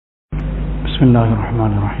بسم الله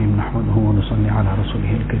الرحمن الرحيم نحمده ونصلي على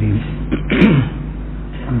رسوله الكريم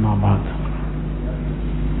أما بعد.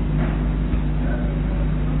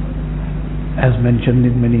 As mentioned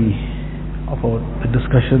in many of the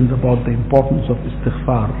discussions about the importance of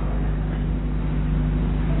istighfar,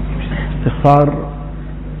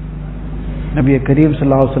 Nabi Kareem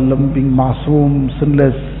sallallahu alaihi wasallam being masoom,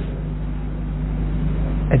 sinless,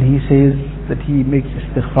 and he says that he makes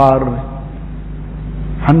istighfar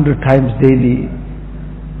 100 times daily.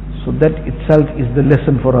 So that itself is the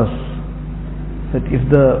lesson for us, that if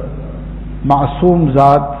the masoom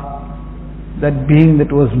Zat, that being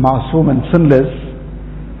that was masoom and sinless,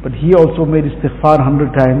 but he also made istighfar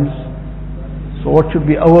 100 times, so what should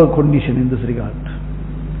be our condition in this regard?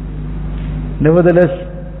 Nevertheless,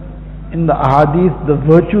 in the ahadith, the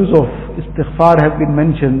virtues of istighfar have been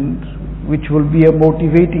mentioned, which will be a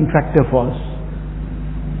motivating factor for us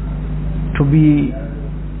to be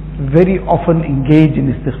very often engaged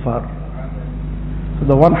in istighfar. So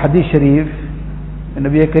the one hadith sharif, when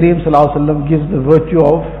Nabi Kareem sallallahu alaihi wasallam gives the virtue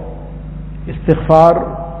of istighfar,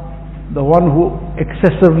 the one who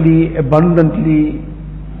excessively, abundantly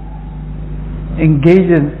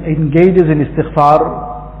engages in istighfar,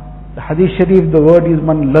 the hadith sharif, the word is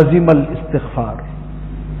man lazima al-istighfar.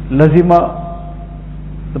 Lazima,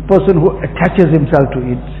 the person who attaches himself to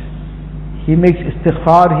it. He makes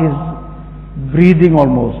istighfar his breathing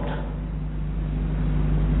almost.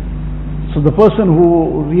 So the person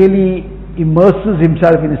who really immerses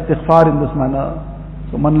himself in istighfar in this manner,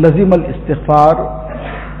 so man lazima al-istighfar,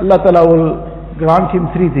 Allah Ta'ala will grant him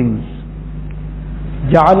three things.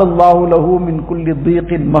 جَعَلَ اللَّهُ لَهُ مِنْ كُلِّ ضِيقٍ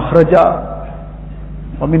مَخْرَجًا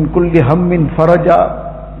وَمِنْ كُلِّ هَمٍّ فَرَجًا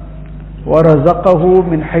وَرَزَقَهُ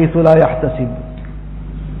مِنْ حَيْثُ لَا يَحْتَسِبُ.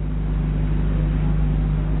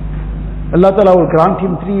 Allah Ta'ala will grant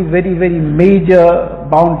him three very, very major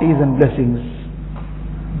bounties and blessings.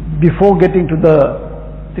 Before getting to the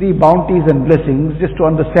three bounties and blessings, just to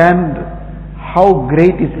understand how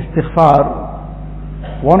great is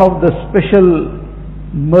istighfar, one of the special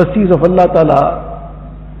mercies of Allah Ta'ala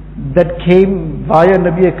that came via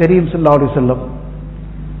Nabi Kareem sallallahu alaihi wasallam,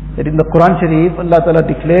 that in the Quran Sharif Allah Ta'ala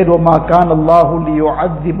declared, وَمَا كَانَ اللَّهُ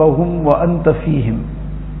لِيُعَذِّبَهُمْ وَأَنْتَ فِيهِمْ.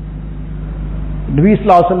 Nabi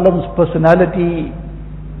sallallahu alaihi wasallam's personality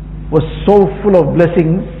was so full of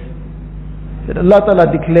blessings that Allah Ta'ala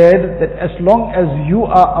declared that as long as you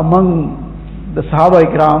are among the Sahaba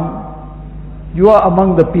Ikram, you are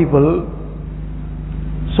among the people,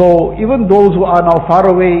 so even those who are now far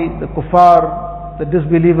away, the kuffar, the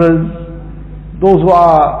disbelievers, those who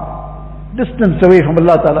are distanced away from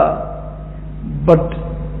Allah Ta'ala, but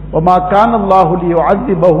وَمَا كَانَ اللَّهُ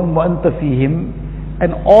لِيُعَذِّبَهُمْ وَأَنْتَ فِيهِمْ,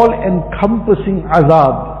 an all-encompassing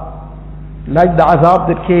azab, like the azab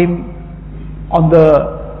that came on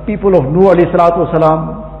the people of Nuh alayhi salatu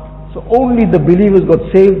wasalam. So only the believers got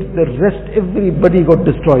saved, the rest everybody got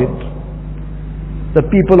destroyed. The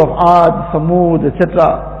people of Ad, Samud, etc.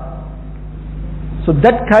 So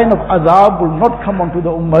that kind of azab will not come onto the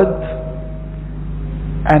ummah,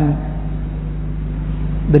 and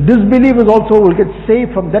the disbelievers also will get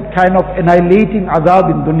saved from that kind of annihilating azab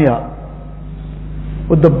in dunya,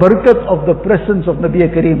 with the barakat of the presence of Nabi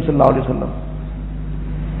Kareem sallallahu alaihi wasallam.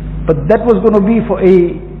 But that was going to be for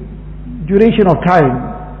a duration of time.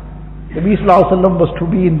 Nabi sallallahu alaihi wasallam was to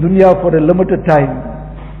be in dunya for a limited time,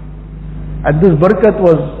 and this barakat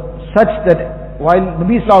was such that while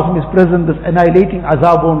Nabi sallallahu alaihi wasallam is present, this annihilating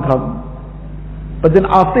azab won't come. But then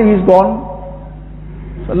after he is gone,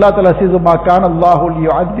 so Allah Ta'ala says, وَمَا كَانَ اللَّهُ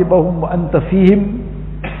لِيُعَذِّبَهُمْ وَأَنْتَ فِيهِمْ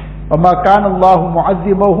وَمَا كَانَ اللَّهُ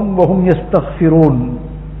مُعَذِّبَهُمْ وَهُمْ يَسْتَغْفِرُونَ.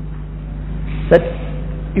 That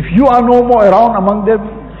if you are no more around among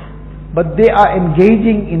them, but they are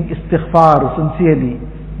engaging in istighfar sincerely,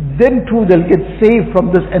 then too they'll get saved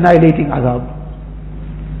from this annihilating azab.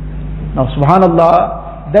 Now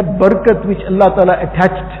subhanallah, that barakat which Allah Ta'ala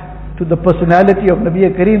attached to the personality of Nabi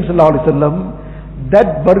Kareem sallallahu alaihi wasallam,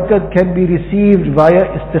 that barakat can be received via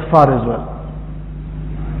istighfar as well.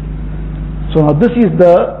 So now this is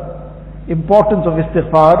the importance of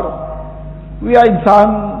istighfar. We are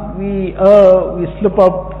insan, we err, we slip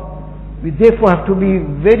up. We therefore have to be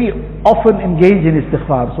very often engaged in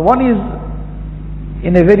istighfar. So one is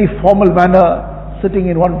in a very formal manner, sitting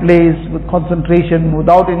in one place with concentration,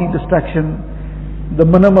 without any distraction, the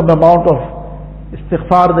minimum amount of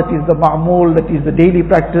istighfar, that is the ma'mul, that is the daily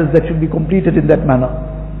practice, that should be completed in that manner.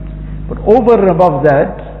 But over and above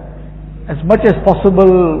that, as much as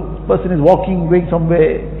possible, person is walking, going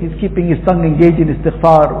somewhere, he's keeping his tongue engaged in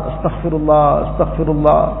istighfar, astaghfirullah,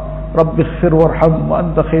 astaghfirullah, Rabbi ighfir warham wa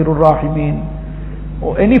anta khairur rahimin,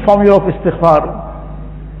 or any formula of istighfar.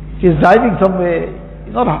 She's driving somewhere,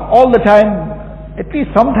 not all the time, at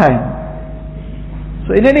least sometime.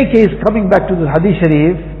 So in any case, coming back to the Hadith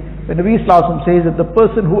Sharif, when Nabi Sallallahu Alaihi Wasallam says that the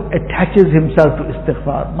person who attaches himself to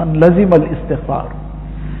istighfar, man lazim al istighfar,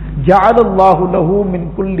 جعل الله له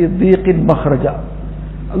من كل ضيق مخرجا,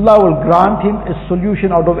 Allah will grant him a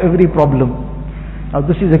solution out of every problem. Now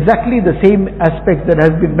this is exactly the same aspect that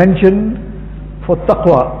has been mentioned for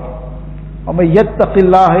taqwa. وَمَن يَتَّقِ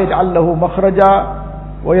اللَّهَ يَجْعَل لَّهُ مَخْرَجًا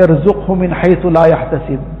وَيَرْزُقْهُ مِنْ حَيْثُ لَا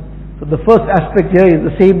يَحْتَسِبُ. So the first aspect here is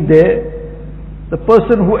the same there. The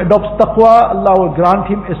person who adopts taqwa, Allah will grant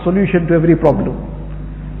him a solution to every problem.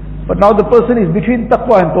 But now the person is between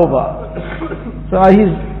taqwa and tawbah. So now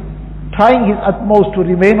he's trying his utmost to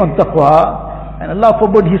remain on taqwa, and Allah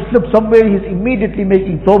forbid he slips somewhere, he's immediately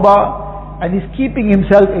making tawbah, and he's keeping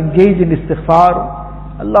himself engaged in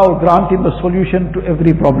istighfar. Allah will grant him a solution to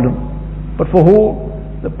every problem. But for who?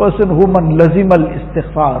 The person who man lazim al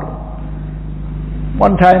istighfar.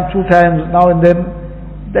 One time, two times, now and then,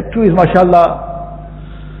 that too is mashallah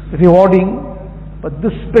rewarding. But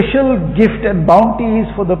this special gift and bounty is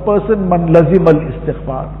for the person man lazim al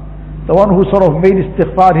istighfar, the one who sort of made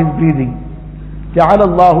istighfar his breathing. جَعَلَ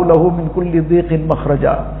اللَّهُ لَهُ مِنْ كُلِّ ضِيقٍ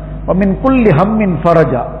مَخْرَجًا وَمِنْ كُلِّ هَمٍّ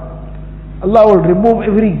فَرَجًا. Allah will remove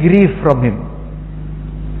every grief from him.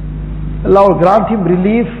 Allah will grant him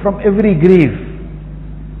relief from every grief.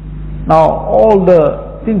 Now all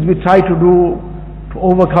the things we try to do to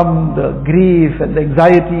overcome the grief and the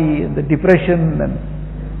anxiety and the depression, and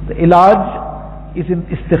the ilaj is in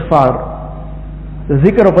istighfar. The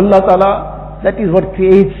zikr of Allah Ta'ala, that is what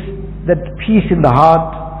creates that peace in the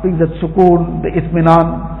heart, brings that sukoon, the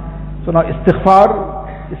itminan. So now istighfar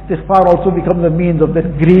also becomes a means of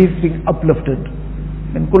that grief being uplifted.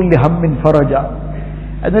 Min kulli hammin faraja.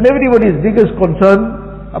 And then everybody's biggest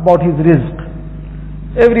concern about his rizq.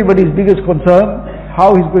 Everybody's biggest concern,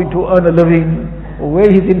 how he's going to earn a living, or where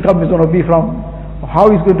his income is going to be from, or how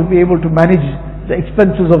he's going to be able to manage the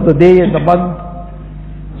expenses of the day and the month.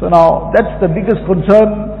 So now that's the biggest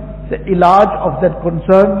concern. The ilaj of that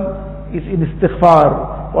concern is in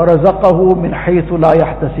istighfar. وَرَزَقَهُ مِنْ حَيْثُ لَا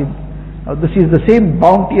يَحْتَسِبُ. Now this is the same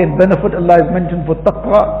bounty and benefit Allah has mentioned for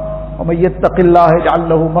taqwa. وَمَن يَتَّقِ اللَّهَ يَجْعَل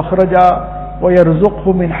لَّهُ مَخْرَجًا وَيَرْزُقْهُ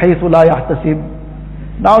مِنْ حَيْثُ لَا يَحْتَسِبُ.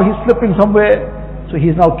 Now he's slipping somewhere, so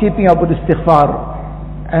he's now keeping up with istighfar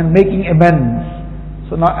and making amends.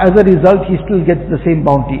 So now as a result he still gets the same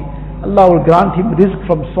bounty. Allah will grant him rizq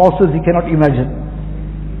from sources he cannot imagine.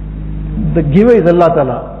 The giver is Allah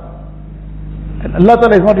Ta'ala. And Allah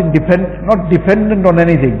Ta'ala is not dependent on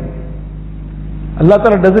anything. Allah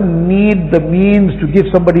Ta'ala doesn't need the means to give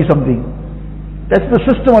somebody something. That's the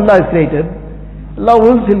system Allah has created. Allah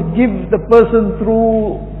wills, He'll give the person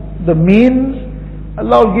through the means.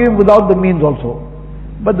 Allah will give him without the means also.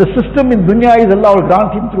 But the system in dunya is Allah will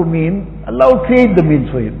grant him through means. Allah will create the means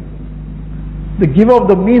for him. The giver of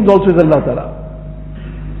the means also is Allah Ta'ala.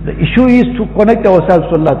 The issue is to connect ourselves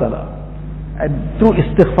to Allah Ta'ala. And through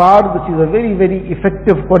istighfar, this is a very, very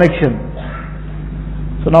effective connection.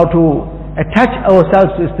 So now to attach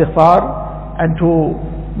ourselves to istighfar and to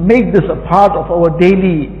make this a part of our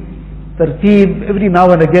daily tarteeb, every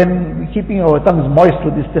now and again, keeping our tongues moist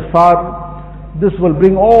with istighfar, this will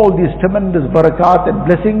bring all these tremendous barakat and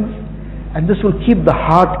blessings, and this will keep the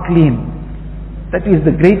heart clean. That is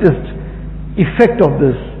the greatest effect of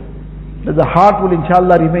this, that the heart will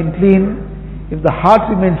inshallah remain clean. If the heart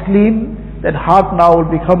remains clean, that heart now will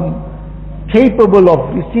become capable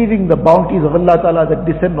of receiving the bounties of Allah Ta'ala that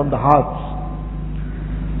descend on the hearts.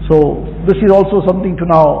 So this is also something to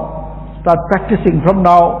now start practicing from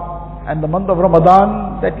now. And the month of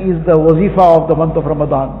Ramadan, that is the wazifa of the month of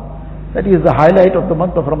Ramadan. That is the highlight of the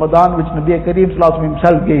month of Ramadan, which Nabi Kareem Sallallahu Alaihi Wasallam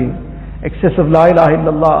himself gave. Excessive la ilaha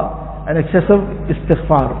illallah and excessive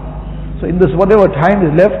istighfar. So in this whatever time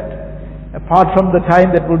is left, apart from the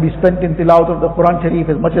time that will be spent in tilawat of the Quran Sharif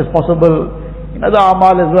as much as possible, in other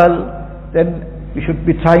amal as well, then we should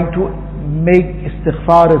be trying to make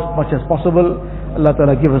istighfar as much as possible. Allah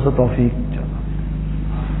Ta'ala give us a tawfiq.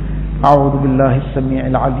 أعوذ بالله السميع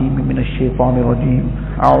العليم من الشيطان الرجيم.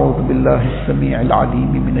 أعوذ بالله السميع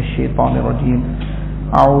العليم من الشيطان الرجيم.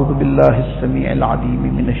 أعوذ بالله السميع العليم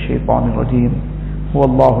من الشيطان الرجيم. هو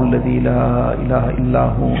الله الذي لا إله إلا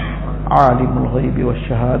هو عالم الغيب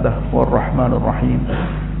والشهادة هو الرحمن الرحيم.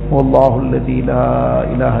 هو الله الذي لا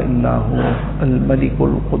إله إلا هو الملك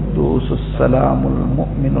القدوس السلام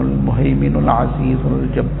المؤمن المهيمن العزيز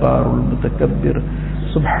الجبار المتكبر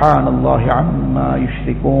سبحان الله عما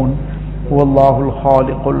يشركون. هو الله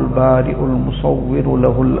الخالق البارئ المصور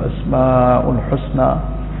له الأسماء الحسنى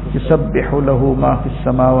يسبح له ما في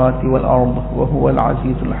السماوات والأرض وهو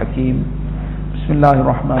العزيز الحكيم.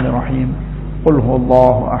 Bismillahirrahmanirrahim. Qul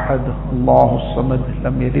huwallahu ahad, Allahus samad,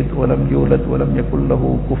 lam yalid wa lam yulad wa lam yakul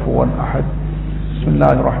lahu kufuwan ahad.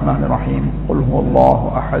 Bismillahirrahmanirrahim. Qul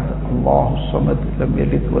huwallahu ahad, Allahus samad, lam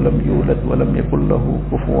yalid wa lam yulad wa lam yakul lahu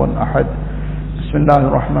kufuwan ahad.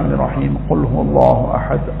 Bismillahirrahmanirrahim. Qul huwallahu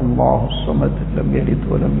ahad, Allahus samad, lam yalid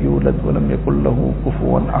wa lam yulad wa lam yakul lahu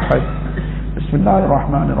kufuwan ahad.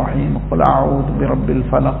 Bismillahirrahmanirrahim. Qul a'udhu birabbil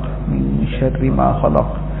falaq min sharri ma khalaq,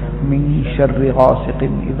 min sharri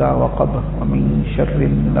ghasiqin idha waqab, wa min sharri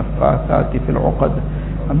an-naffathati fil 'uqad,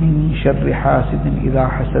 wa min sharri hasidin idha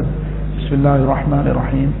hasad.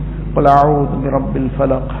 Bismillahirrahmanirrahim. Qul a'udhu birabbil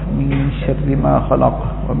falaq min sharri ma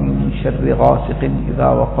khalaq, wa min sharri ghasiqin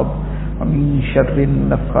idha waqab, wa min sharri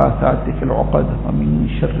an-naffathati fil 'uqad, wa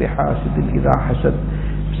min sharri hasidin idha hasad.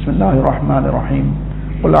 Bismillahirrahmanirrahim.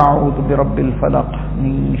 قل أعوذ برب الفلق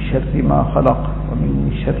من شر ما خلق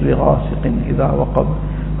ومن شر غاسق إذا وقب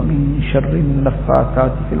ومن شر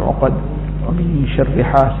النفاثات في العقد ومن شر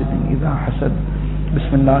حاسد إذا حسد.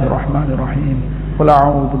 بسم الله الرحمن الرحيم. قل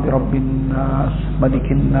أعوذ برب الناس ملك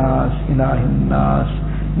الناس إله الناس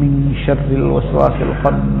من شر الوسواس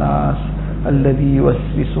الخناس الذي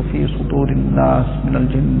يوسوس في صدور الناس من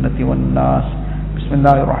الجنة والناس. بسم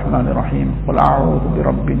الله الرحمن الرحيم. قل أعوذ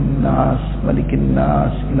برب الناس ملك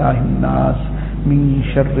الناس إله الناس من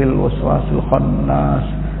شر الوسواس الخناس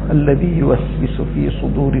الذي يوسوس في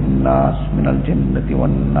صدور الناس من الجنة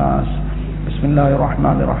والناس. بسم الله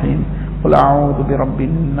الرحمن الرحيم. قل أعوذ برب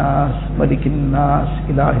الناس ملك الناس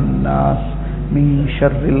إله الناس من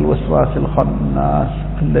شر الوسواس الخناس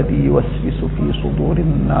الذي يوسوس في صدور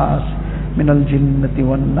الناس من الجنة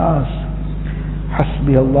والناس.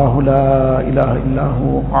 حسبي الله لا إله إلا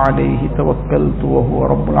هو عليه توكلت وهو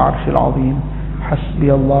رب العرش العظيم.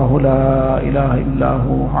 حسبي الله لا إله إلا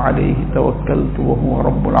هو عليه توكلت وهو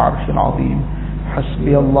رب العرش العظيم.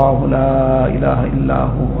 حسبي الله لا إله إلا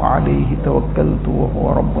هو عليه توكلت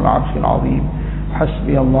وهو رب العرش العظيم.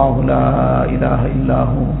 حسبي الله لا إله إلا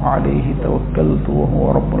هو عليه توكلت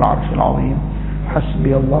وهو رب العرش العظيم.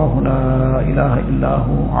 حسبي الله لا إله إلا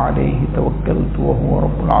هو عليه توكلت وهو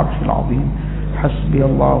رب العرش العظيم. حسبي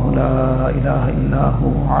الله لا إله إلا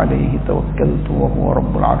هو عليه توكلت وهو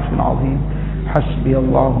رب العرش العظيم. حسبي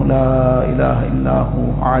الله لا إله إلا هو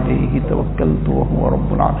عليه توكلت وهو رب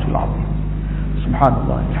العرش العظيم. سبحان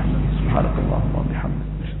الله وبحمده. سبحانك اللهم وبحمدك.